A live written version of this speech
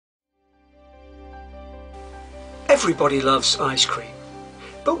Everybody loves ice cream,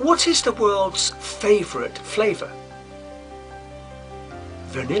 but what is the world's favourite flavour?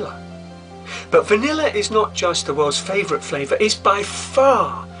 Vanilla. But vanilla is not just the world's favourite flavour, it's by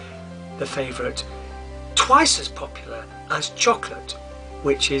far the favourite, twice as popular as chocolate,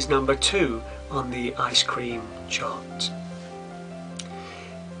 which is number 2 on the ice cream chart.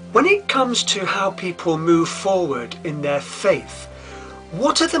 When it comes to how people move forward in their faith,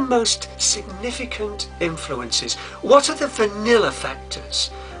 what are the most significant influences? What are the vanilla factors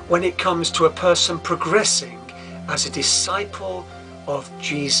when it comes to a person progressing as a disciple of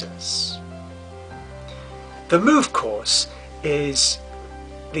Jesus? The MOVE course is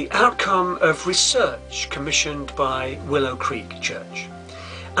the outcome of research commissioned by Willow Creek Church,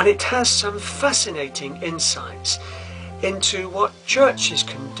 and it has some fascinating insights into what churches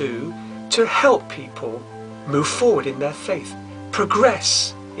can do to help people move forward in their faith,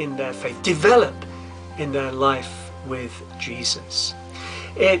 progress in their faith, develop in their life with Jesus.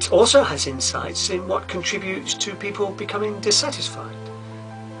 It also has insights in what contributes to people becoming dissatisfied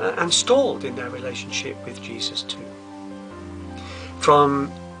and stalled in their relationship with Jesus too.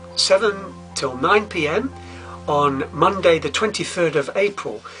 From 7 till 9 p.m. on Monday the 23rd of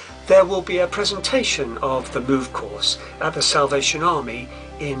April, there will be a presentation of the MOVE course at the Salvation Army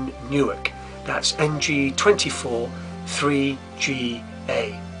in Newark. That's NG24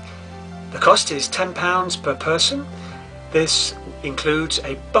 3GA. The cost is £10 per person. This includes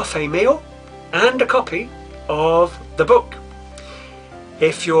a buffet meal and a copy of the book.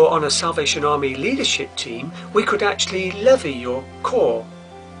 If you're on a Salvation Army leadership team, we could actually levy your core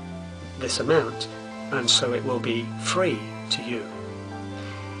this amount, and so it will be free to you.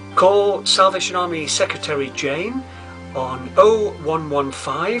 Call Salvation Army Secretary Jane on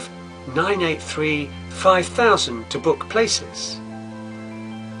 0115 983 5000 to book places.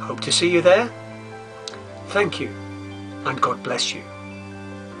 Hope to see you there. Thank you, and God bless you.